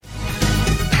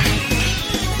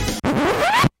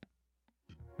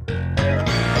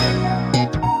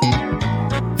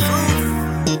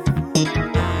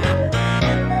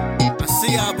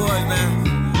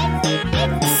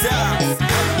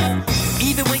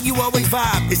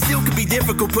It still can be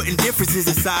difficult putting differences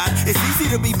aside. It's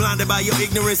easy to be blinded by your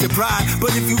ignorance and pride,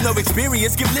 but if you know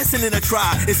experience, give listening a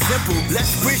try. It's simple,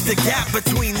 let's bridge the gap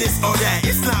between this or that.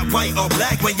 It's not white or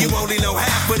black when you only know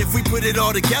half, but if we put it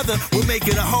all together, we'll make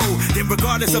it a whole. Then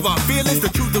regardless of our feelings, the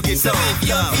truth will get told. So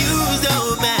if your views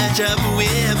don't match up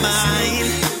with mine,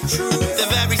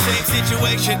 the very same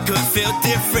situation could feel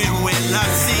different when I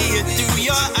see it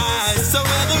through your eyes. So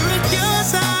whether it's your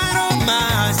side or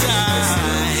my side,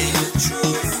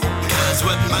 cause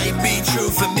what might be true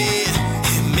for me,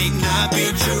 it may not be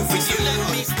true for you.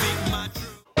 Let me speak my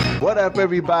truth. What up,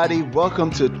 everybody?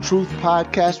 Welcome to Truth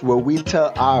Podcast, where we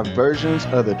tell our versions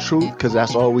of the truth, because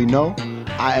that's all we know.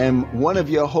 I am one of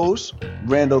your hosts,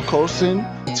 Randall Colson.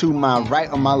 To my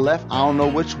right or my left, I don't know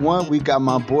which one. We got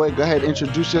my boy. Go ahead,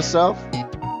 introduce yourself.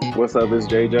 What's up, it's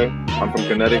JJ. I'm from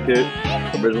Connecticut,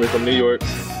 originally from New York.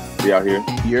 We out here.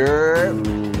 You're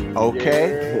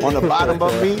okay. Yeah. On the bottom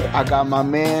of me, I got my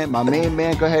main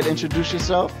man. Go ahead, introduce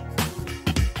yourself.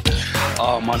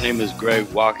 My name is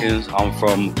Greg Watkins. I'm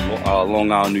from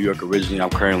Long Island, New York originally. I'm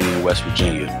currently in West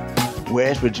Virginia.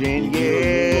 West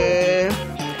Virginia.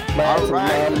 All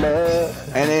right.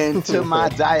 And then to my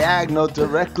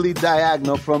directly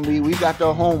diagonal from me, we got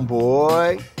the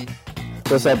homeboy.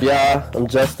 What's up, y'all? I'm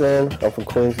Justin. I'm from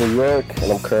Queens, New York,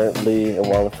 and I'm currently in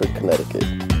Wallingford, Connecticut.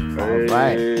 All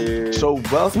right. So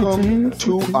welcome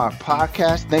to our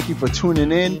podcast. Thank you for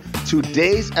tuning in.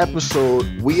 Today's episode,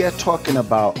 we are talking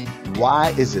about why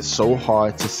is it so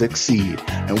hard to succeed?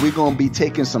 And we're going to be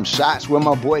taking some shots with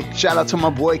my boy. Shout out to my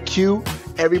boy Q.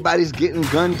 Everybody's getting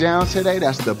gunned down today.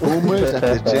 That's the boomers,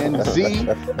 that's the Gen Z,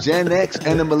 Gen X,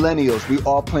 and the millennials. We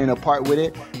all playing a part with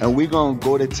it, and we're going to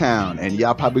go to town. And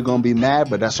y'all probably going to be mad,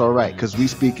 but that's all right, because we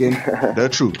speaking the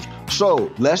truth. So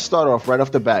let's start off right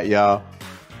off the bat, y'all.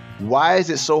 Why is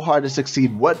it so hard to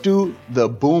succeed? What do the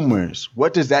boomers,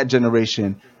 what does that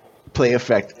generation play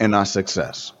effect in our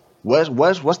success? What's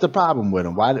the problem with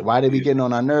them? Why they be getting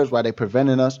on our nerves? Why they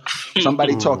preventing us?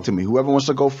 Somebody talk to me. Whoever wants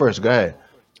to go first, go ahead.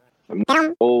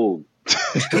 Old.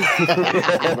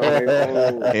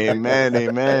 Amen.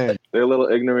 They're a little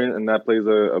ignorant, and that plays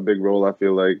a big role. I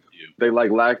feel like they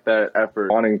lack that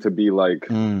effort, wanting to be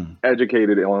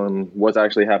educated on what's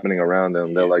actually happening around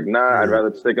them. They're like, nah, I'd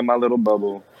rather stick in my little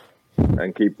bubble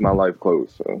and keep my life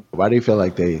closed. So why do you feel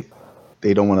like they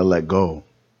don't want to let go?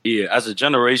 Yeah, as a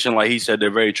generation, like he said, they're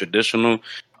very traditional.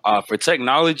 For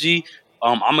technology,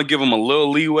 I'm gonna give them a little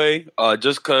leeway,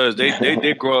 just because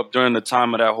they grew up during the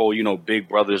time of that whole, Big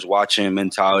Brothers watching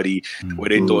mentality, where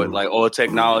they thought like all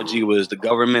technology was the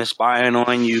government spying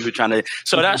on you, trying to.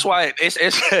 So that's why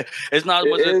it's not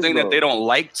much a thing that they don't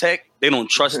like tech. They don't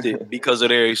trust it because of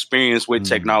their experience with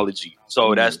technology.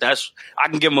 So that's I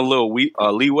can give them a little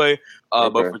leeway.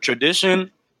 But for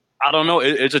tradition, I don't know.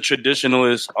 It's a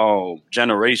traditionalist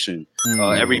generation.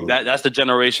 That's the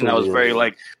generation that was very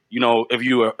like. If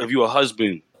you a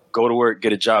husband, go to work,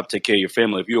 get a job, take care of your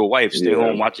family. If you're a wife, stay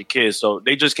home, watch your kids. So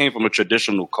they just came from a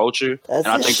traditional culture, and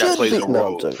I think that plays a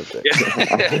role.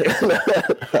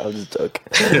 I'm just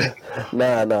joking.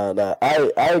 Nah.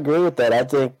 I agree with that.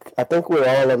 I think we're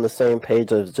all on the same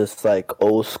page of just like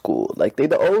old school. Like they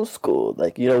the old school.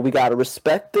 Like we gotta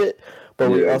respect it,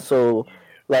 but we also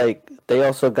they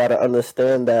also gotta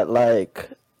understand that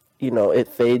it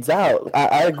fades out.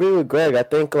 I agree with Greg. I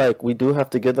think we do have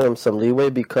to give them some leeway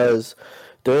because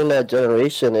during that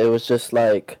generation, it was just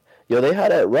they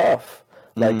had it rough.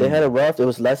 They had it rough. It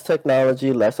was less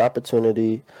technology, less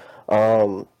opportunity.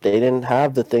 They didn't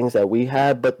have the things that we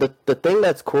had. But the thing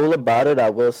that's cool about it,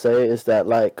 I will say, is that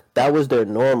that was their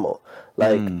normal.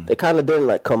 They kind of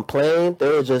didn't complain. They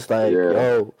were just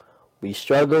yo, we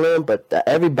struggling, but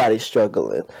everybody's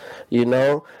struggling, and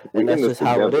that's just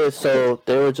how it is. So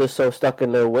they were just so stuck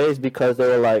in their ways because they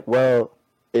were like, well,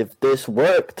 if this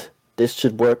worked, this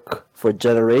should work for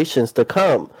generations to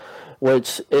come,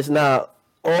 which is not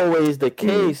always the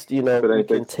case. We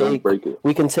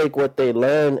can take what they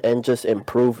learn and just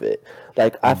improve it.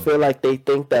 I feel like they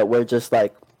think that we're just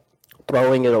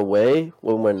throwing it away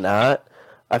when we're not.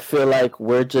 I feel like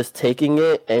we're just taking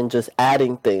it and just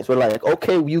adding things. We're like,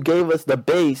 okay, you gave us the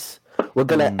base. We're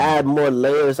going to add more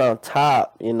layers on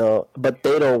top, but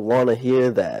they don't want to hear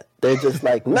that. They're just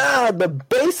like, nah, the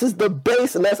base is the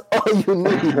base, and that's all you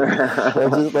need. I'm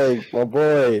just like, my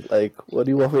boy, what do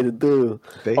you want me to do?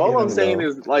 All I'm saying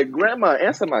is, Grandma,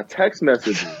 answer my text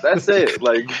messages. That's it.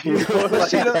 She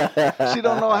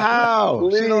don't know how.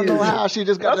 Please. She don't know how. She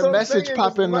just got a message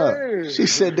popping up. She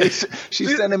said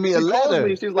she's sending me a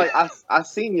letter. She's like, I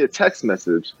seen your text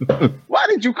message. Why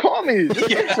did you call me?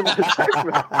 Just answer my text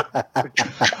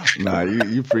message. Nah,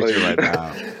 you preaching right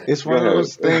now. It's one of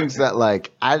those things that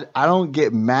I don't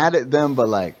get mad at them, but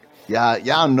like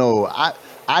y'all know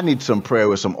I need some prayer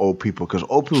with some old people because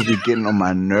old people be getting on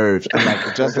my nerves. And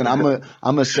like Justin, I'm a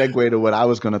segue to what I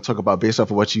was gonna talk about based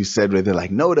off of what you said. Where they're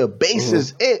like, no, the base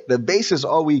is it. The base is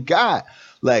all we got.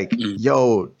 Like,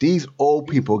 yo, these old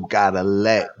people gotta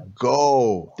let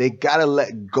go. They gotta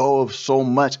let go of so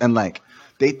much, and like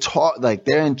they talk like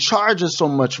they're in charge of so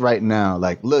much right now.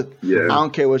 Like, look, I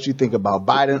don't care what you think about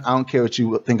Biden. I don't care what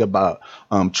you think about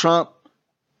Trump.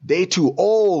 They too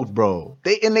old, bro.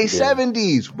 They in their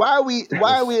 70s. Why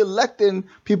are we electing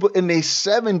people in their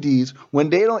 70s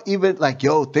when they don't even like,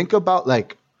 yo, think about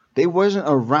like they wasn't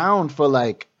around for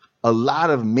like a lot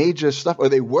of major stuff, or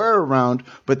they were around,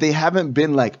 but they haven't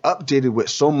been like updated with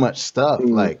so much stuff.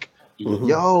 Like,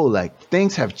 yo, like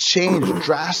things have changed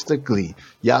drastically.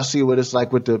 Y'all see what it's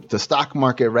like with the stock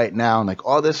market right now, and like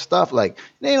all this stuff. Like,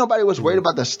 ain't nobody was worried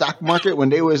about the stock market when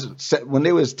they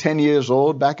was 10 years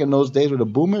old back in those days with the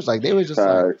boomers. Like, they was just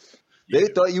like, they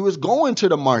thought you was going to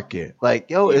the market. Like,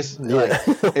 yo, it's like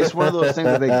it's one of those things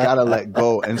that they gotta let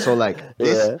go. And so like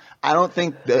this, I don't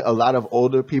think that a lot of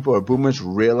older people or boomers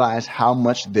realize how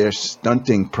much they're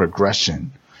stunting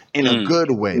progression in a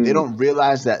good way. They don't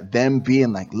realize that them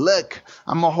being like, look,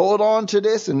 I'm gonna hold on to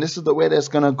this, and this is the way that's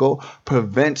gonna go,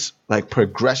 prevents like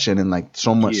progression and like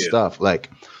so much stuff. Like,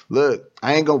 look,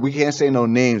 we can't say no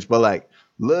names, but like,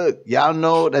 look, y'all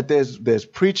know that there's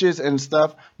preachers and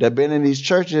stuff that been in these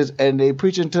churches and they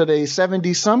preach until they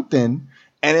 70 something,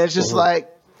 and it's just like,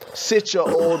 sit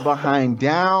your old behind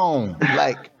down.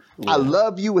 Like, I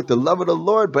love you with the love of the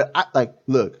Lord, but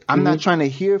I'm not trying to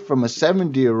hear from a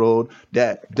 70-year-old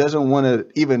that doesn't want to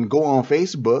even go on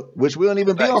Facebook, which we don't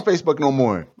even be on Facebook no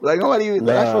more. Like, nobody.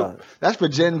 That's for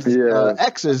Gen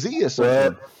X or Z or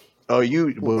something. Oh,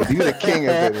 you the king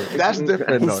of it. That's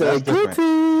different, though. That's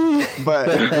different. But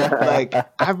like,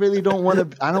 I really don't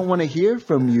want to. I don't want to hear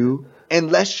from you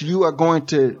unless you are going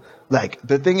to. Like,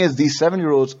 the thing is, these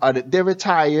 7-year-olds they're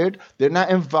retired. They're not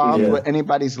involved with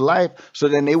anybody's life. So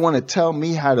then they want to tell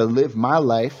me how to live my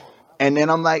life, and then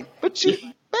I'm like, but you,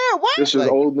 man, what? This is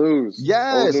old news.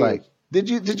 Yeah, it's like, did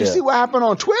you see what happened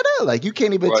on Twitter? Like, you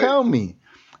can't even tell me.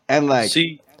 And like,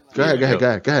 go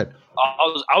ahead.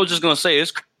 I was just gonna say,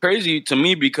 it's crazy to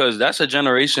me because that's a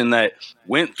generation that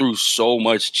went through so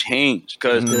much change.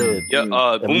 Because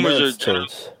boomers are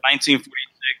 1946.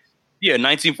 Yeah,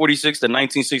 1946 to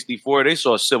 1964, they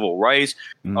saw civil rights,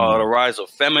 the rise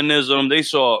of feminism. They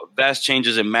saw vast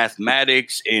changes in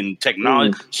mathematics, in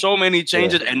technology, so many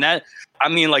changes. And that, I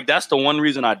mean, like, that's the one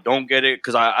reason I don't get it,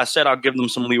 because I said I'll give them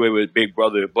some leeway with Big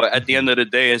Brother. But at the end of the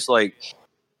day, it's like,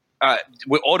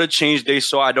 with all the change they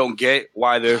saw, I don't get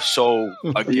why they're so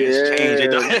against change.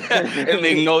 It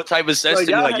makes no type of sense to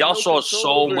me. Like, y'all saw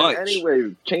so much.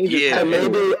 Anyway, changes. Yeah,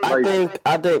 maybe I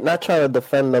think not trying to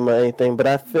defend them or anything, but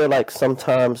I feel like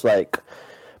sometimes, like,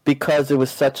 because it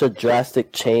was such a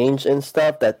drastic change and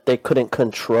stuff that they couldn't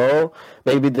control,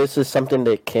 maybe this is something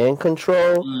they can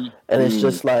control. And it's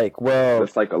just like, well,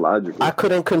 that's psychological. I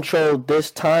couldn't control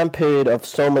this time period of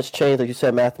so much change, like you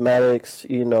said, mathematics,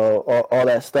 you know, all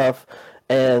that stuff.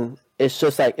 And it's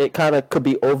just like, it kind of could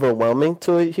be overwhelming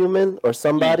to a human or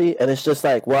somebody. And it's just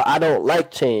like, well, I don't like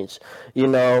change, you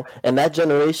know. And that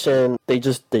generation, they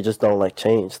just don't like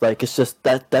change. Like, it's just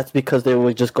that's because they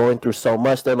were just going through so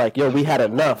much. They're like, yo, we had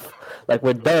enough. Like,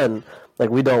 we're done. Like,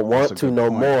 we don't want to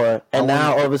no more. And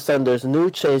now all of a sudden there's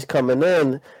new change coming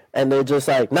in. And they're just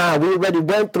like, nah, we already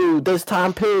went through this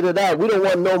time period of that. We don't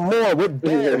want no more. We're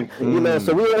done. You know,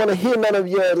 so we don't want to hear none of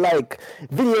your, like,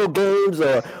 video games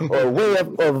or way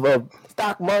of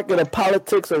stock market or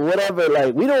politics or whatever.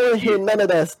 Like, we don't want to hear none of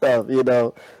that stuff, you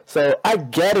know. So I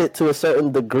get it to a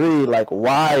certain degree, like,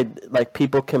 why, like,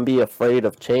 people can be afraid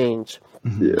of change,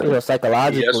 you know,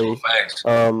 psychologically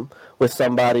with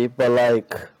somebody. But,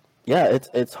 like, yeah,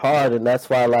 it's hard, and that's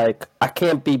why, like, I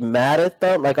can't be mad at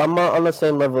them. Like, I'm not on the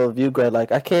same level of you, Greg.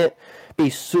 Like, I can't be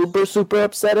super, super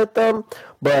upset at them,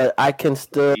 but I can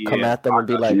still come at them and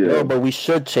be like, no, but we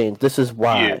should change. This is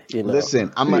why, you know.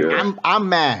 Listen, I'm mad. I'm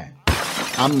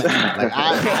mad. Like,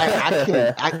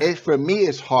 I can't. For me,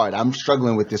 it's hard. I'm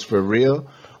struggling with this for real.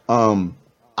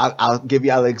 I'll give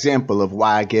y'all an example of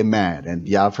why I get mad. And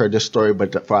y'all have heard this story,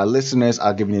 but for our listeners,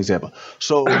 I'll give you an example.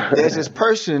 So there's this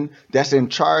person that's in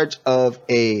charge of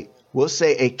we'll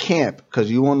say a camp,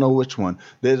 because you won't know which one.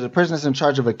 There's a person that's in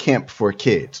charge of a camp for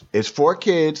kids. It's for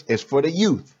kids. It's for the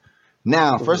youth.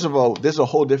 Now, first of all, this is a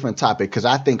whole different topic, because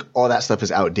I think all that stuff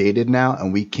is outdated now,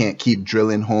 and we can't keep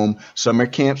drilling home summer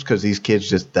camps, because these kids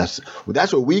that's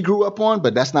what we grew up on,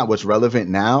 but that's not what's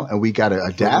relevant now, and we got to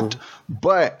adapt.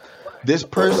 But this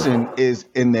person is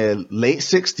in their late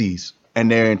 60s, and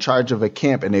they're in charge of a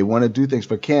camp and they want to do things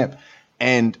for camp.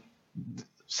 And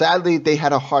sadly, they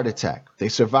had a heart attack. They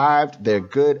survived. They're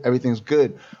good. Everything's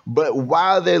good. But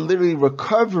while they're literally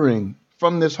recovering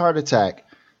from this heart attack,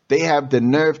 they have the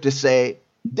nerve to say,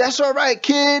 "That's all right,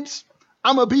 kids.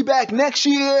 I'm going to be back next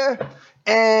year."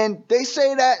 And they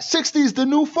say that 60's the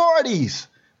new 40s.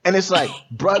 And it's like,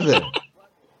 brother,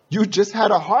 you just had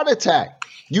a heart attack.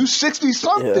 You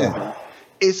 60-something. Yeah.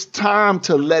 It's time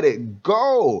to let it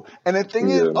go. And the thing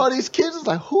is, all these kids is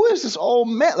like, who is this old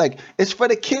man? Like, it's for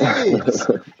the kids.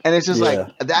 And it's just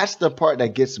like, that's the part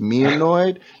that gets me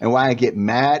annoyed. And why I get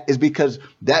mad is because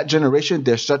that generation,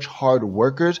 they're such hard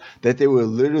workers that they will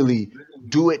literally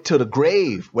do it to the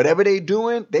grave. Whatever they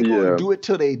doing, they gonna do it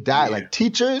till they die. Like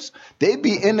teachers, they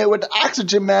be in there with the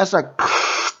oxygen mask, like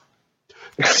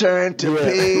turn to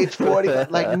page 40.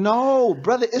 Like, no,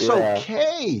 brother, it's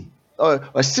okay.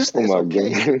 Or sister, it's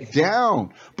okay.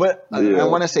 Down. But I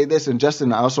want to say this, and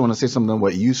Justin, I also want to say something on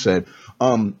what you said.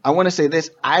 I want to say this.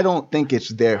 I don't think it's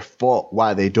their fault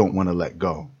why they don't want to let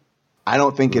go. I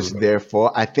don't think it's their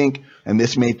fault. I think, and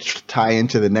this may tie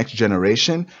into the next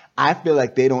generation, I feel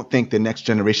like they don't think the next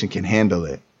generation can handle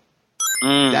it.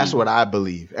 That's what I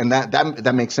believe. And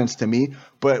that makes sense to me.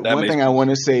 But one thing I want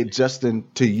to say, Justin,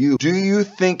 to you, do you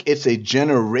think it's a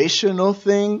generational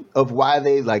thing of why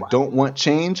they don't want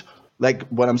change? Like,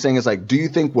 what I'm saying is, like, do you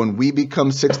think when we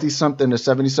become 60-something or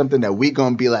 70-something that we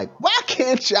going to be like, why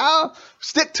can't y'all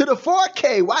stick to the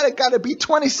 4K? Why they got to be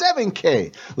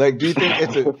 27K? Like, do you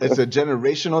think it's a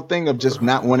generational thing of just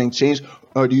not wanting change?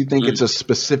 Or do you think it's a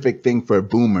specific thing for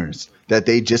boomers that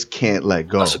they just can't let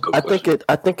go? I think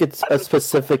it's a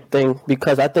specific thing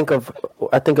because I think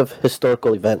of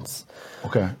historical events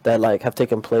that have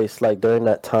taken place during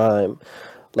that time.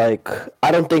 Like, I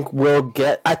don't think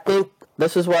I think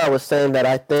this is why I was saying that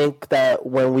I think that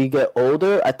when we get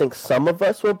older, I think some of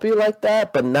us will be like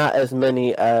that, but not as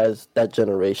many as that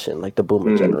generation, like the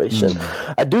boomer generation.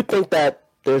 I do think that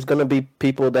there's going to be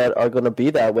people that are going to be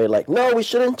that way. Like, no, we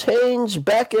shouldn't change.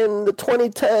 Back in the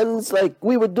 2010s,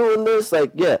 we were doing this.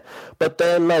 But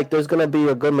then, there's going to be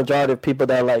a good majority of people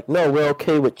that are like, no, we're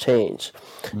okay with change.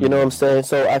 You know what I'm saying?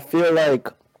 So I feel like,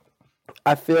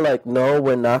 no,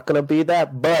 we're not going to be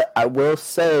that. But I will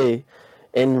say,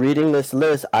 in reading this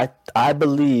list, I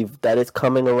believe that it's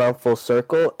coming around full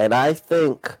circle. And I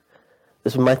think,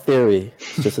 this is my theory,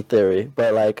 it's just a theory,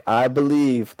 but I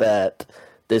believe that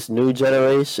this new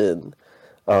generation,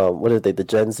 what are they, the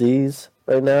Gen Zs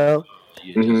right now?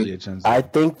 I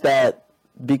think that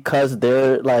because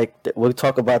they're we'll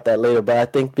talk about that later, but I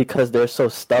think because they're so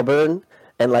stubborn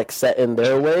and set in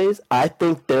their ways, I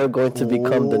think they're going to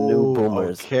become the new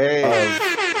boomers. Okay.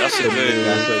 That's a good.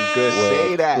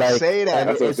 Say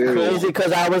that. It's crazy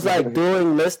because I was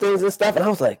doing listings and stuff, and I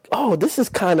was like, "Oh, this is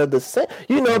kind of the same,"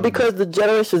 because the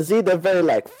Generation Z, they're very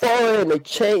foreign. They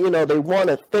change, they want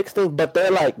to fix things, but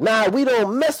they're like, "Nah, we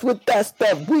don't mess with that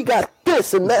stuff. We got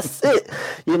this, and that's it,"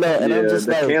 And I'm just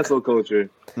the cancel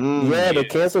culture. The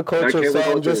cancel culture. So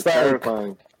I'm just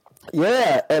terrifying.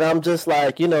 Yeah, and I'm just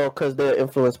because they're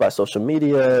influenced by social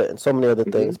media and so many other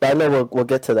things. But I know we'll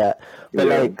get to that.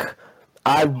 But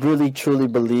I really truly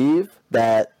believe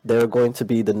that they're going to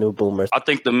be the new boomers. I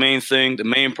think the main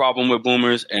problem with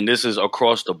boomers, and this is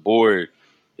across the board,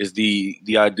 is the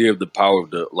idea of the power of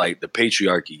the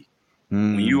patriarchy.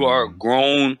 When you are a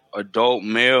grown adult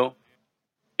male,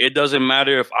 it doesn't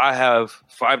matter if I have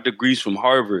 5 degrees from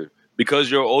Harvard.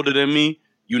 Because you're older than me,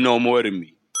 you know more than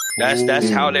me. That's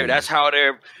how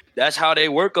they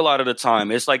work a lot of the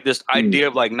time. It's this idea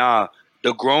of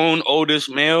the grown oldest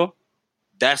male,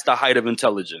 that's the height of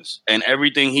intelligence, and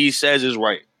everything he says is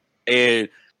right. And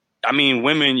I mean,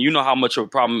 women, you know how much of a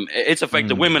problem it's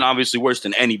affected women, obviously worse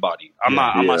than anybody. I'm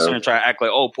not sitting and trying to act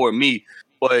like, oh, poor me,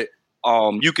 but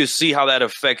you can see how that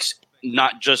affects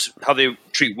not just how they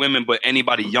treat women, but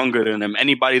anybody younger than them,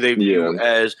 anybody they view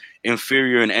as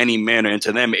inferior in any manner, and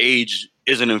to them, age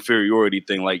is an inferiority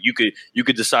thing. You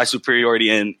could decide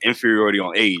superiority and inferiority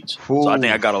on age. So I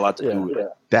think I got a lot to do with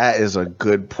that. That is a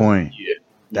good point. Yeah.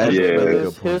 That's a really good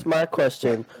point. Here's my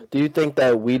question. Do you think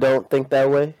that we don't think that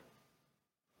way?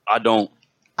 I don't.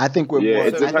 I think we're more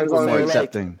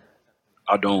accepting.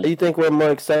 I don't. You think we're more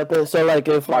accepting? So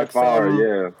if by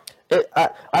far,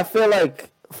 I feel like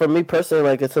for me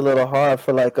personally, it's a little hard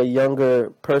for a younger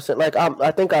person.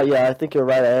 I think you're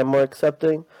right. I am more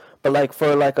accepting. But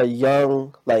for a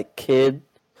young kid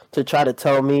to try to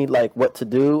tell me what to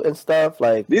do and stuff,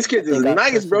 these kids is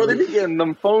nice, bro. They be getting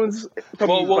them phones.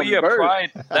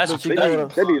 Pride. That's they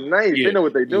be nice. Yeah. They know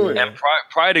what they're doing. And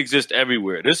pride exists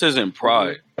everywhere. This isn't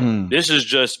pride. This is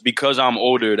just because I'm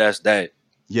older. That's that.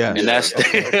 Yeah, and that's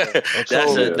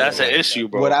that's an issue,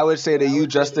 bro. What I would say to you,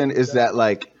 Justin, is that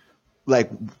like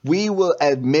we will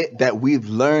admit that we've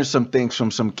learned some things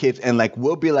from some kids, and like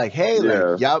we'll be like, hey,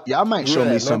 like y'all might show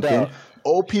me something.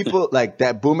 Old people, like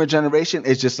that boomer generation,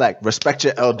 is just like respect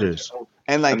your elders,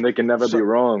 and like they can never be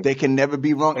wrong. They can never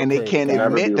be wrong, and they can't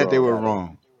admit that they were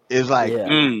wrong. It's like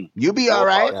you be all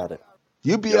right,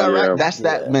 you be all right. That's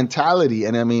that mentality,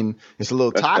 and I mean, it's a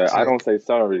little toxic. I don't say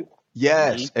sorry.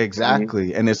 Yes,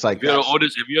 exactly, and it's like if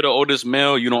you're the oldest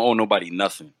male, you don't owe nobody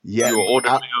nothing. Yeah, you're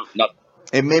older male, nothing.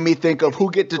 It made me think of who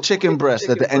get the chicken breast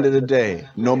at the end of the day,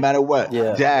 no matter what.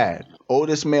 Yeah. Dad,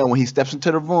 oldest male, when he steps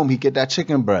into the room, he get that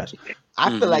chicken breast.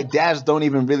 I feel like dads don't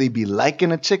even really be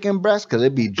liking a chicken breast because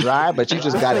it be dry, but you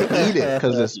just got to eat it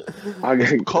because it's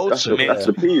culture. That's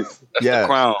the piece. That's the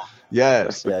crown.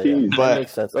 Yes. But that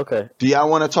makes sense. Okay. Do y'all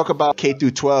want to talk about K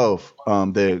through 12?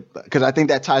 Because I think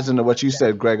that ties into what you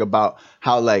said, Greg, about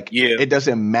how like it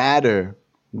doesn't matter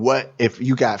what if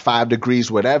you got 5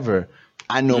 degrees, whatever.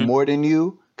 I know more than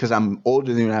you because I'm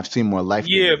older than you and I've seen more life.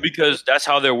 Yeah, because that's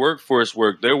how their workforce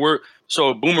worked.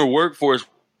 So boomer workforce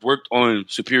worked on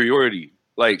superiority.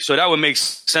 Like, so that would make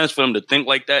sense for them to think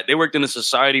like that. They worked in a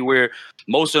society where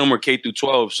most of them were K through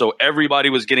 12. So everybody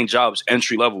was getting jobs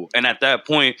entry level. And at that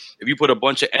point, if you put a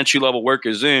bunch of entry level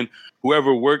workers in,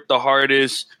 whoever worked the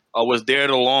hardest, was there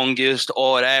the longest,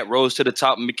 all that, rose to the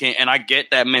top and became. And I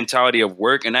get that mentality of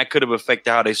work, and that could have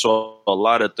affected how they saw a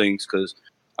lot of things. Because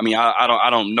I mean, I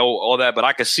don't know all that, but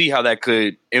I could see how that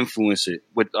could influence it.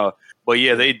 But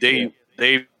yeah,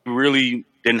 they really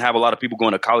didn't have a lot of people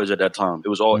going to college at that time. It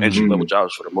was all entry level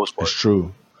jobs for the most part. It's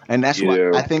true, and that's why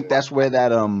I think that's where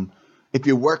that if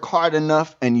you work hard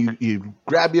enough and you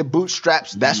grab your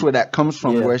bootstraps, that's where that comes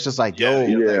from. Where it's just like,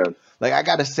 like I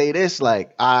gotta say this,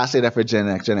 like I say that for Gen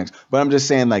X, but I'm just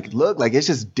saying, like, look, like it's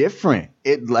just different.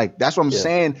 It like that's what I'm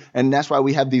saying, and that's why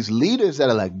we have these leaders that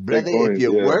are like, brother, if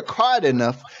you work hard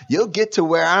enough, you'll get to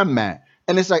where I'm at.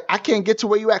 And it's like I can't get to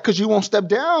where you at because you won't step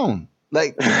down.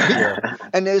 Like,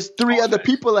 and there's 3 other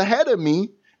people ahead of me,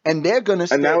 and they're gonna.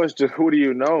 And now it's just who do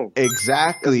you know?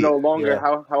 Exactly. It's no longer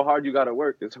how hard you gotta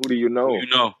work. It's who do you know? You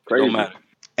know, crazy. Don't matter.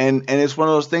 And it's one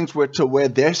of those things where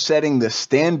they're setting the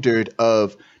standard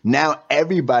of now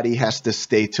everybody has to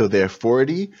stay till they're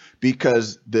 40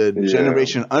 because the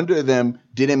generation under them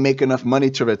didn't make enough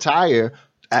money to retire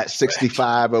at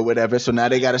 65 or whatever. So now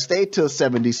they got to stay till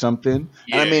 70 something.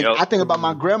 Yeah, and I mean, I think about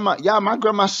my grandma. Yeah, my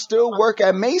grandma still work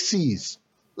at Macy's,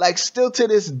 like still to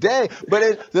this day.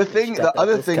 But the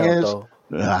other thing is,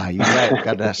 you right,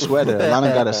 got that sweater.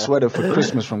 Lana got a sweater for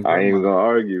Christmas from grandma. I ain't even gonna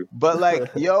argue. But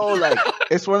like, like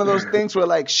it's one of those things where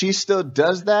like she still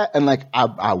does that, and like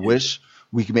I wish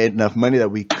we made enough money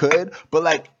that we could. But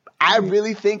like, I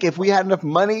really think if we had enough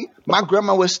money, my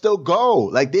grandma would still go.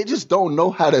 Like they just don't know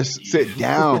how to sit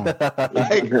down.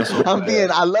 Like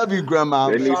I love you, grandma.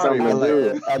 I'm sorry.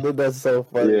 Like, I think that's so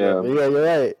funny. Yeah, you're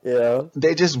right. Yeah,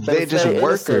 they just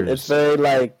workers. It's very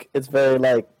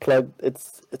like plugged.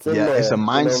 It's in there. It's a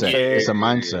mindset. It's a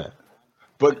mindset.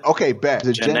 But okay, back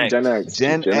to Gen X.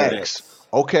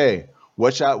 Okay,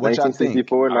 what y'all think?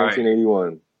 1964,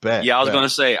 1981. I was gonna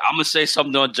say I'm gonna say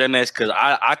something on Gen X because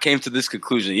I came to this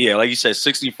conclusion. Yeah, like you said,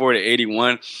 64 to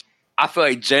 81. I feel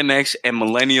like Gen X and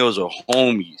millennials are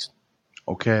homies.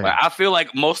 Okay. Like, I feel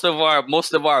like most of our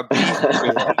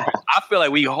I feel like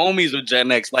we homies with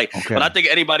Gen X. Like when I think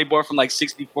anybody born from like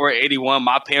 64, 81,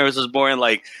 my parents was born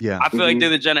like I feel like they're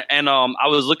the gen. And I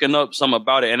was looking up some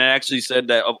about it, and it actually said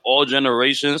that of all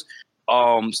generations,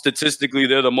 statistically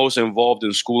they're the most involved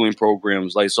in schooling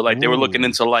programs. Like so, like they were looking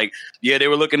into like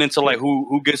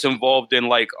who gets involved in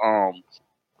like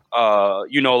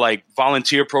like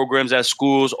volunteer programs at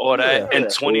schools, all that, and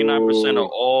 29% of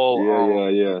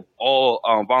all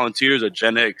volunteers are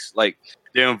Gen X. Like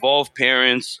they're involved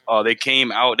parents. They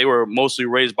came out. They were mostly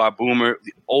raised by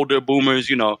older boomers.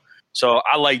 So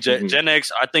I like Gen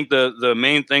X. I think the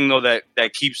main thing though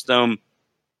that keeps them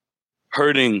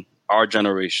hurting our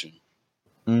generation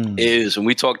is, and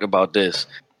we talked about this.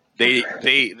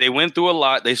 They went through a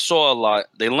lot. They saw a lot.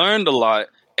 They learned a lot.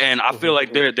 And I feel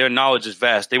like their knowledge is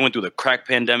vast. They went through the crack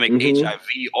pandemic, HIV,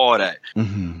 all that.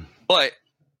 But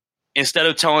instead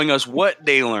of telling us what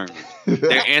they learned,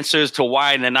 their answers to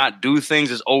why they not do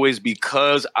things is always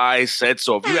because I said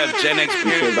so. If you have Gen X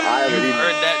peers, you've heard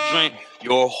that joint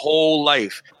your whole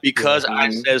life because I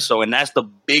said so. And that's the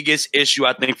biggest issue,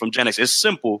 I think, from Gen X. It's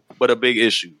simple, but a big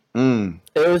issue. It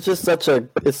was just ain't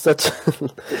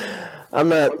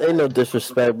no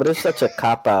disrespect, but it's such a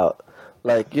cop-out.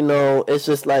 Like, you know, it's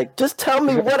just like, just tell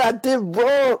me what I did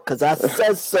wrong because I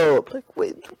said so. Like,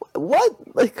 wait,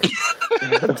 what? Like,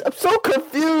 I'm so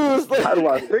confused. Like, how do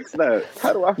I fix that?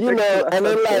 How do I fix that? And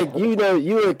then, like, you know,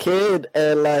 you were a kid,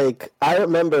 and, like, I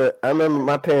remember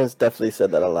my parents definitely said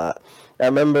that a lot. I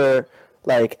remember,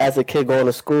 like, as a kid going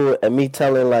to school and me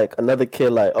telling, like, another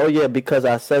kid, like, oh, yeah, because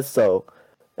I said so.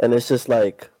 And it's just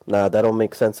like, nah, that don't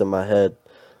make sense in my head.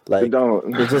 Like,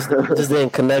 it just didn't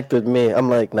connect with me. I'm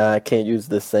like, nah, I can't use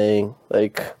this saying.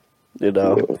 Like, you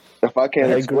know. If I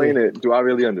can't explain it, do I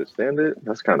really understand it?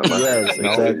 That's kind of my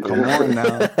exactly. Come on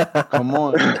now. Come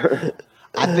on.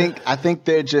 I think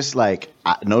they're just like,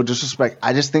 no disrespect,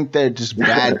 I just think they're just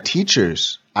bad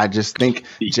teachers. I just think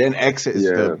Gen X is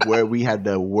where we had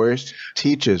the worst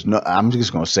teachers. No, I'm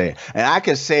just gonna say it. And I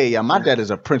can say, yeah, my dad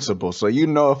is a principal, so you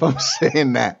know if I'm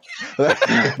saying that.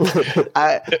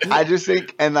 I just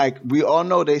think, and like we all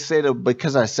know they say that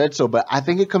because I said so, but I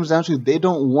think it comes down to they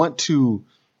don't want to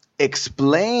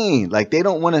explain, like they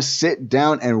don't want to sit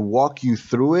down and walk you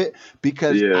through it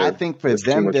because I think for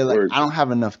them they're like, I don't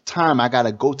have enough time, I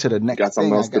gotta go to the next thing.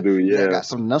 Something else to do. I got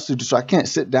something else to do, so I can't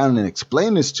sit down and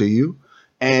explain this to you.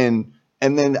 And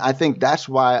then I think that's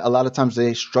why a lot of times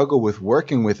they struggle with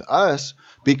working with us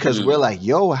because we're like,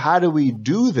 yo, how do we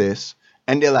do this?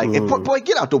 And they're like, hey, boy,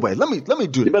 get out the way. Let me do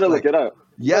this. You better look it up.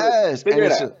 Yes.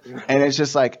 And it's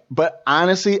just like, but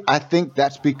honestly, I think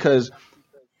that's because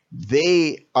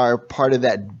they are part of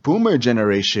that boomer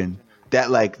generation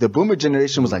that like the boomer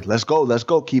generation was like, let's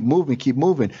go, keep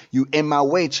moving. You in my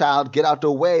way, child, get out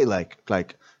the way. Like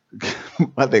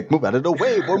I think move out of the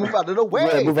way, boy, move out of the way.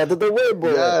 Yeah, move out of the way,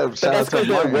 boy. Yeah, but that's because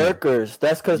they're workers.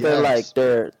 That's because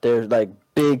they're like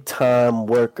big time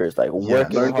workers, like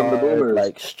working hard,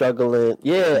 like struggling.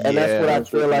 Yeah, and that's what I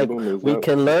feel like we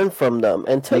can learn from them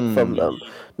and take from them.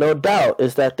 No doubt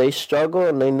is that they struggle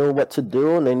and they knew what to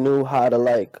do and they knew how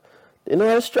to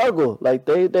struggle. Like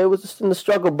they was just in the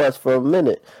struggle bus for a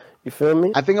minute. You feel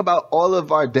me? I think about all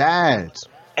of our dads.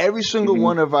 Every single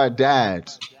one of our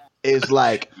dads is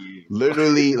like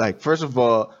literally like, first of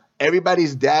all,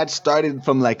 everybody's dad started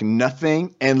from like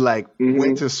nothing and like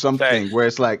went to something where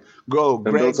it's like,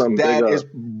 Greg's dad is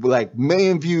like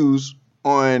million views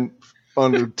on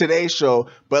the Today Show,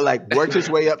 but like worked his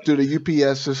way up through the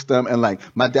UPS system. And like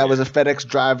my dad was a FedEx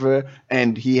driver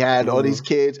and he had all these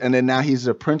kids and then now he's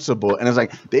a principal. And it's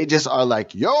like, they just are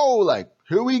like, yo, like,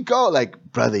 here we go. Like,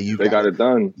 brother, they got it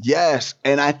done. Yes.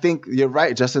 And I think you're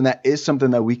right, Justin, that is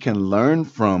something that we can learn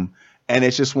from. And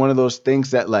it's just one of those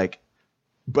things that like,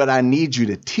 but I need you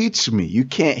to teach me. You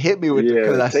can't hit me with it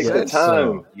because I said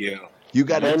so. Yeah. You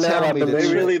got to tell me.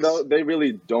 They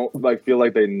really don't like feel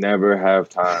like they never have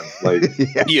time. Like,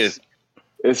 yes.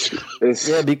 It's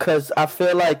because I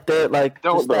feel like they're like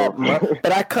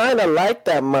but I kind of like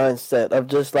that mindset of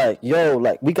just like, yo,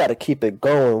 like we got to keep it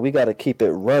going, we got to keep it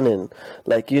running,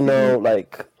 like, you know,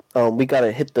 like we got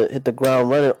to hit the ground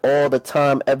running all the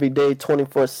time, every day,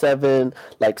 24/7.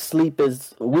 Like sleep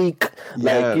is weak,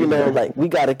 like, you know, like we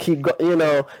got to keep going, you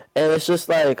know. And it's just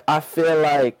like I feel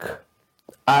like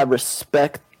I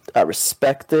respect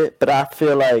it, but I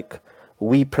feel like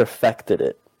we perfected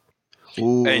it.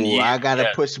 Ooh, I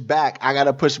gotta push back. Go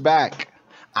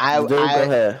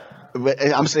ahead.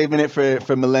 I'm saving it for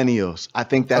millennials. I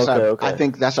think that's I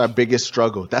think that's our biggest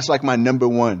struggle. That's like my number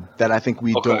one. That I think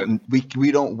we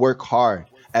don't work hard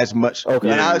as much. Okay.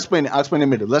 And I'll explain it in a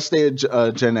minute. Let's stay at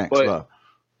Gen X. Go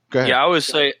ahead. Yeah, I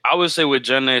would say with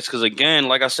Gen X because again,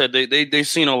 like I said, they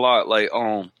seen a lot. Like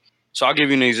so I'll give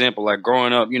you an example. Like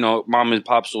growing up, you know, mom and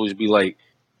pops always be like,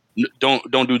 don't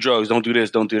do drugs, don't do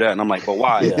this, don't do that. And I'm like, but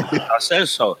why? Yeah. I said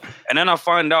so. And then I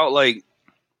find out like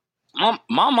my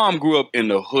mom grew up in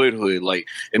the hood. Like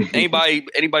if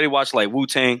anybody watch like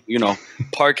Wu-Tang, you know,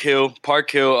 Park Hill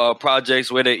projects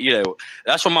where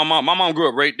that's where my mom grew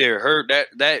up right there.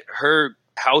 Her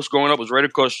house growing up was right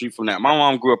across the street from that. My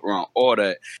mom grew up around all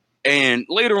that. And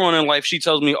later on in life, she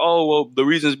tells me, "Oh, well, the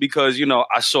reason is because, you know,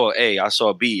 I saw A, I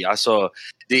saw B, I saw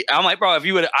D." I'm like, bro, if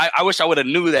you would, I wish I would have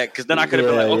knew that because then I could have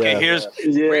been like, okay,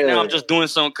 right now I'm just doing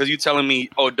something because you're telling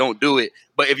me, oh, don't do it.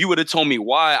 But if you would have told me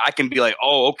why, I can be like,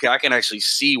 oh, okay, I can actually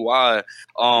see why.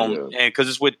 And because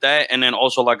it's with that, and then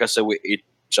also, like I said, with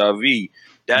HIV.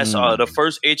 That's the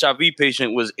first HIV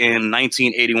patient was in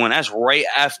 1981. That's right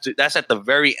after. That's at the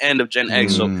very end of Gen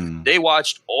X. So they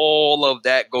watched all of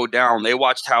that go down. They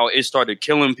watched how it started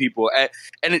killing people,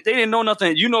 and they didn't know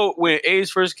nothing. You know, when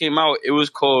AIDS first came out, it was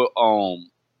called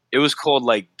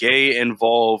like gay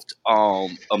involved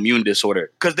immune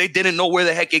disorder because they didn't know where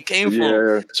the heck it came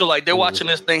from. So like they're watching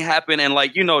this thing happen, and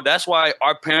like, you know, that's why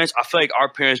our parents. I feel like our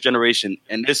parents' generation,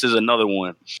 and this is another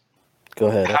one. Go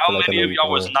ahead. How many of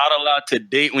y'all was not allowed to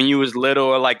date when you was little,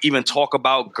 or like even talk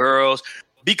about girls?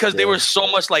 Because they were so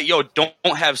much like, yo, don't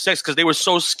have sex, because they were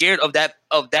so scared of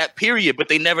that period, but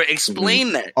they never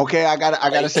explained that. Okay, I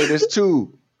gotta say this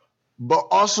too. But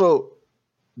also,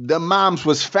 the moms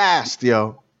was fast,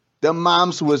 yo. The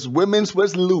moms women's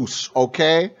was loose,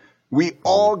 okay? We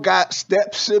all got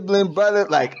step sibling brother.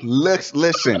 Like,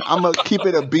 listen, I'm gonna keep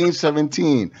it a bean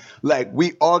 17. Like,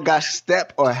 we all got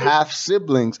step or half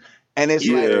siblings. And it's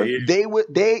they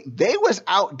was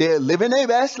out there living their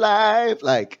best life.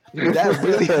 Like, that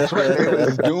really is what they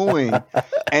was doing.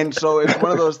 And so it's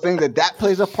one of those things that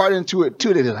plays a part into it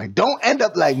too. They're like, don't end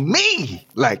up like me.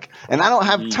 Like, and I don't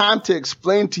have time to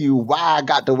explain to you why I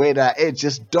got the way that I is.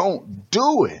 Just don't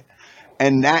do it.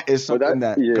 And that is something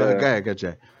go ahead,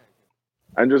 Jay.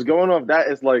 And just going off that,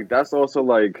 it's like, that's also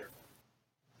like,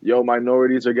 yo,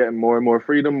 minorities are getting more and more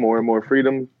freedom, more and more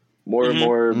freedom. More and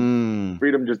more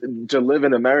freedom just to live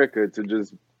in America, to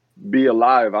just be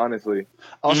alive, honestly.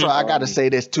 Also, I got to say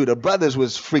this, too. The brothers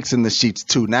was freaks in the sheets,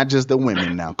 too, not just the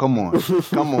women now. Come on.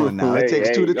 Come on now. It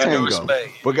takes two to tango.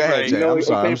 But go ahead, Jay. You know, I'm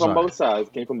sorry. It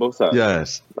came from both sides.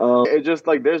 Yes. It's just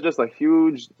like, there's just a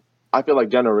huge, I feel like,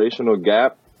 generational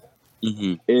gap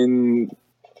in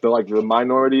the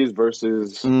minorities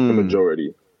versus the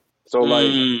majority. So,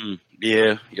 like,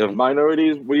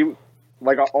 minorities,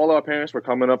 all our parents were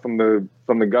coming up from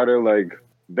the gutter, like,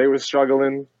 they were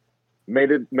struggling,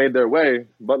 made their way,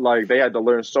 but like, they had to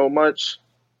learn so much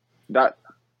that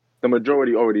the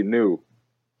majority already knew.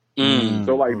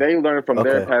 So like, they learned from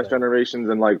their past generations,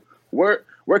 and like, we're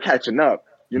catching up.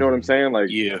 You know what I'm saying? Like,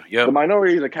 the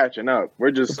minorities are catching up.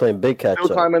 We're just playing big catch up.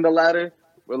 Still climbing the ladder.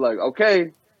 We're like,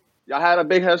 okay, y'all had a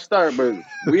big head start, but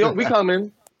we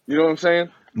coming. You know what I'm saying?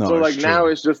 No, so like, true. now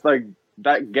it's just like,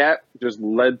 that gap just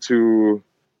led to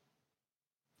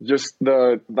just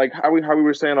how we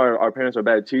were saying our parents are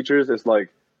bad teachers. It's like,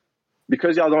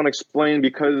 because y'all don't explain,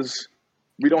 because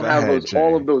we don't have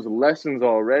all of those lessons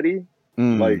already.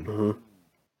 Like,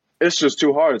 it's just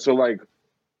too hard. So like,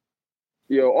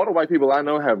 all the white people I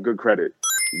know have good credit.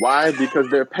 Why? Because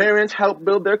their parents helped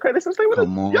build their credit since they were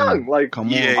young. Like, our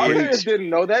parents didn't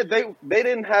know that. They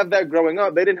didn't have that growing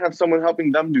up. They didn't have someone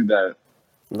helping them do that.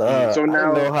 Nah, so now I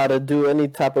don't know how to do any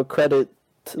type of credit.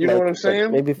 You know what I'm saying?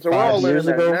 Like maybe 5 years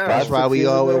ago. That's why we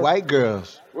all with white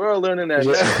girls. We're all learning that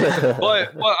now.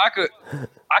 But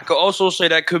I could also say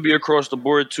that could be across the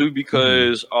board too,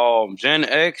 because Gen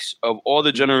X, of all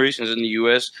the generations in the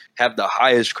U.S., have the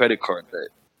highest credit card debt.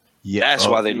 Yeah, that's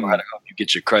why they know how to help you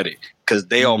get your credit, because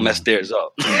they all messed theirs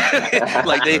up.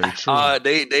 Like they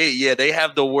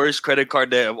have the worst credit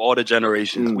card debt of all the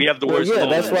generations. We have the worst. Yeah,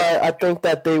 that's why I think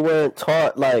that they weren't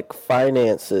taught like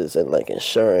finances and like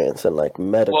insurance and like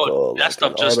medical. Well, that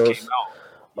stuff just came out.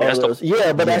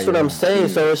 But that's what I'm saying.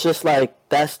 So it's just like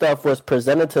that stuff was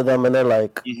presented to them, and they're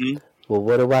like, well,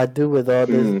 what do I do with all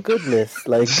this goodness?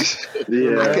 Like,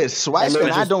 I get swiped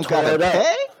and I don't gotta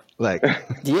pay. Like,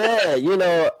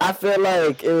 I feel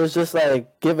like it was just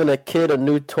like giving a kid a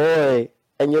new toy,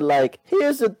 and you're like,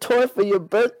 here's a toy for your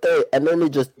birthday, and then they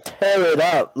just tear it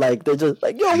up. Like, they're just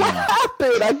like, yo, what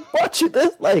happened? I bought you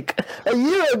this like a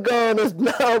year ago, and it's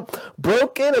now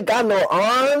broken. It got no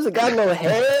arms, it got no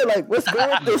hair. Like, what's going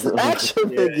with this action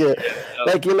figure?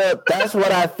 Like, that's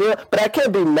what I feel. But I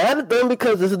can't be mad at them,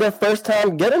 because this is their first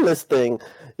time getting this thing,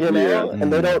 and they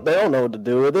don't know what to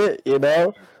do with it,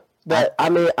 But I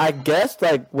mean, I guess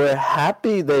like we're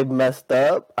happy they messed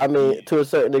up. I mean, to a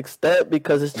certain extent,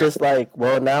 because it's just like,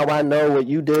 well, now I know what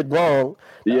you did wrong.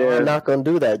 I'm not gonna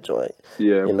do that joint.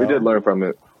 Yeah, we did learn from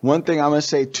it. One thing I'm gonna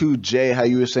say too, Jay, how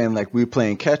you were saying like we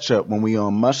playing catch up when we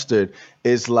on Mustard,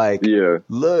 is like,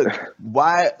 look,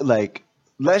 why like.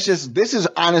 This is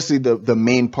honestly the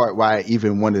main part why I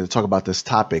even wanted to talk about this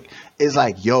topic, is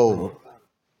like,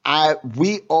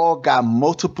 we all got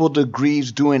multiple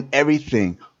degrees doing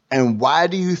everything. And why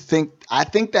do you think? I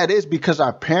think that is because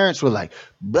our parents were like,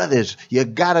 brothers, you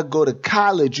gotta go to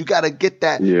college. You gotta get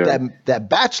that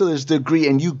bachelor's degree,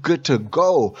 and you good to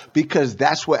go, because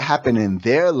that's what happened in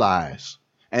their lives.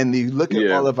 And you look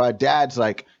at all of our dads,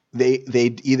 like they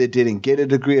either didn't get a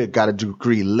degree or got a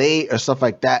degree late or stuff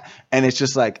like that. And it's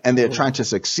just like, and they're trying to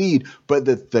succeed. But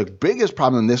the biggest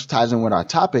problem, this ties in with our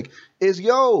topic, is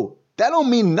that don't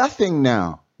mean nothing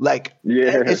now. Like,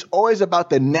 it's always about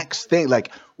the next thing.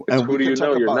 Like, and we can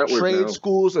talk about trade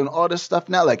schools and all this stuff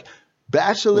now. Like,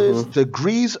 bachelor's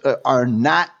degrees are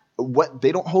not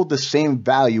they don't hold the same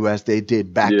value as they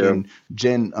did back in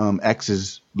Gen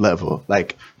X's level.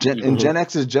 Like, in Gen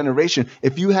X's generation,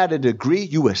 if you had a degree,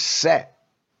 you were set.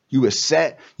 You was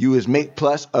set. You was make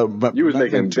plus. You was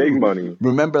making big money.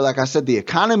 Remember, like I said, the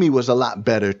economy was a lot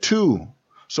better too.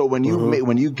 So when you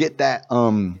when you get that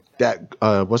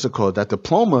what's it called, that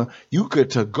diploma, you good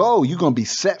to go. You gonna be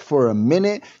set for a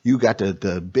minute. You got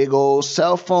the big old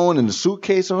cell phone and the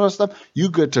suitcase and all that stuff. You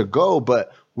good to go.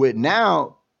 But with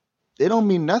now, they don't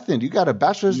mean nothing. You got a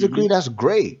bachelor's degree. That's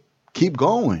great. Keep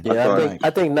going. Yeah,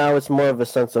 I think now it's more of a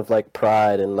sense of like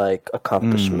pride and like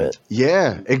accomplishment.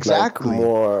 Yeah, exactly. Like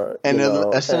more, and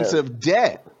a sense of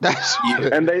debt. That's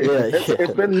and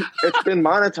it's been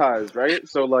monetized, right?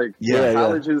 So like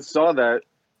colleges saw that.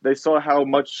 They saw how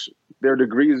much their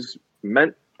degrees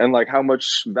meant and like how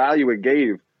much value it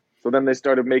gave. So then they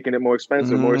started making it more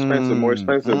expensive, more expensive, more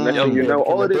expensive. Next thing you know,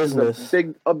 all it is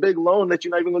a big loan that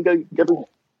you're not even gonna get an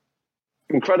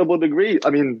incredible degree. I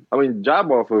mean,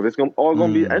 job off of. It's all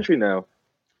gonna be entry now,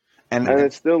 and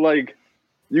it's still like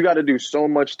you got to do so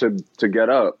much to get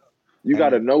up. You got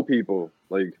to know people,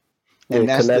 like, and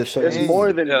that's it's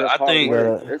more than just hard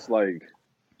work. It's like,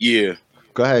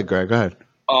 Go ahead, Greg. Go ahead.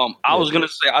 I was gonna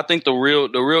say, I think the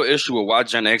real issue with why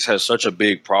Gen X has such a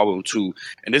big problem too,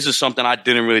 and this is something I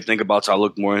didn't really think about till I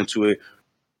looked more into it.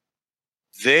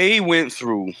 They went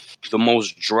through the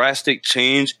most drastic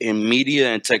change in media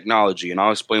and technology, and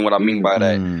I'll explain what I mean by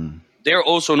that. They're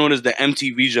also known as the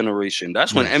MTV generation.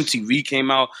 That's when MTV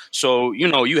came out. So,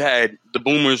 you had the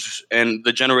boomers and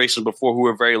the generations before who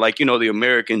were very like, the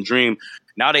American dream.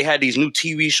 Now they had these new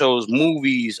TV shows,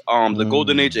 movies, the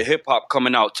golden age of hip hop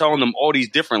coming out, telling them all these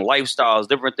different lifestyles,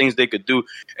 different things they could do.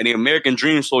 And the American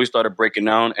dream slowly started breaking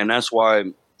down. And that's why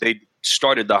they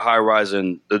started the high rise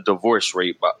in the divorce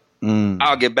rate. But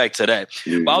I'll get back to that.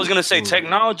 But I was going to say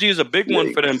technology is a big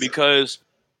one for them because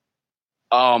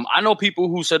I know people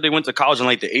who said they went to college in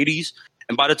like the 80s.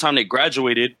 And by the time they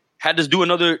graduated, had to do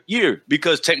another year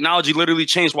because technology literally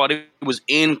changed while they was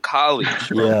in college.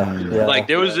 Like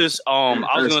there was this, I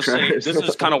was going to say, this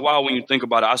is kind of wild when you think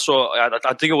about it.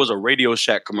 I think it was a Radio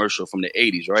Shack commercial from the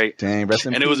 80s, right? Dang, rest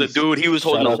in peace. It was a dude, he was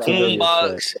holding a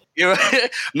boombox.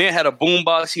 Man had a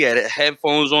boombox, he had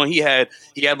headphones on, he had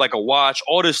like a watch,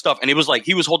 all this stuff. And it was like,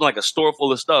 he was holding like a store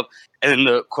full of stuff. And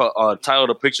the title of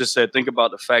the picture said, think about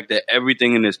the fact that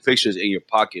everything in this picture is in your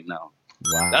pocket now.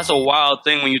 Wow. That's a wild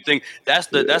thing when you think that's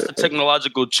the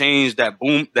technological change that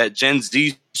Gen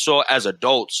Z saw as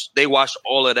adults. They watched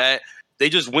all of that. They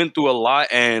just went through a lot,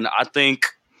 and I think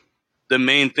the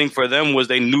main thing for them was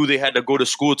they knew they had to go to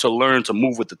school to learn to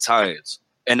move with the tides,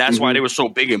 and that's why they were so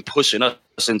big in pushing us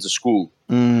into school.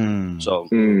 So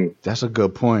that's a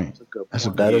good point.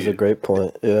 That is a great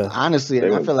point. Yeah, honestly,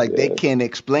 I feel like they can't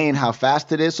explain how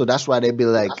fast it is, so that's why they be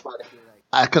like.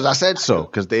 Because I said so,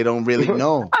 because they don't really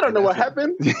know. I don't know what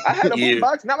happened. I had a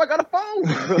boombox, now I got a phone.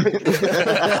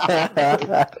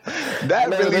 That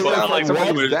really sounds like from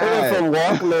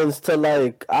Walkmans to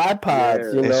like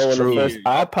iPods, when the first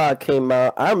iPod came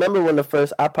out. I remember when the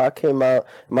first iPod came out,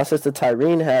 my sister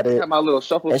Tyrene had it. I had my little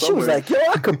shuffle and somewhere. She was like,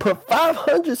 I could put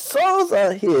 500 songs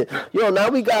on here. Now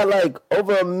we got like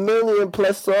over 1 million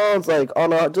plus songs like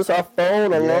on just our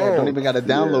phone alone. Yeah, don't even got to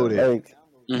download it. Like,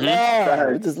 we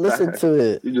just listen to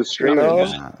it. You just stream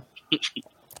it.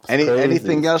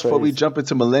 Anything else before we jump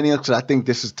into millennials? Because I think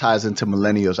this ties into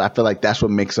millennials. I feel like that's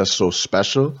what makes us so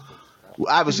special.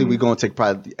 Well, obviously, we're going to take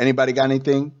pride. Anybody got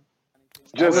anything?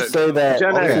 Just say that.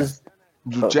 Gen X.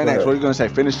 Gen X. What are you going to say?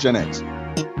 Finish Gen X.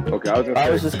 Okay, I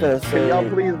was just going to say. Can y'all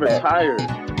please retire?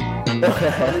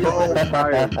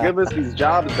 Give us these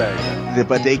jobs back.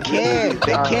 But they can't.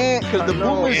 They can't because the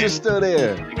boomers are still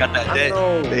there. They got that debt.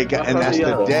 And that's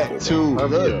the debt too.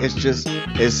 Look,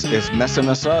 it's messing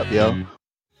us up, yo.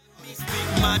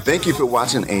 Thank you for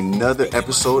watching another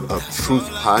episode of Truth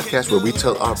Podcast, where we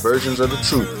tell our versions of the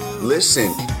truth.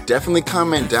 Listen, definitely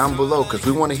comment down below because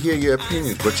we want to hear your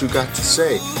opinions, what you got to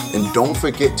say. And don't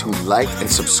forget to like and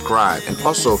subscribe. And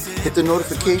also hit the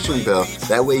notification bell.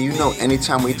 That way you know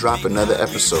anytime we drop another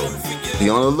episode. Be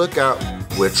on the lookout.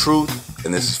 We're Truth,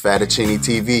 and this is Fettuccine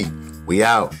TV. We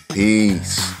out.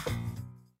 Peace.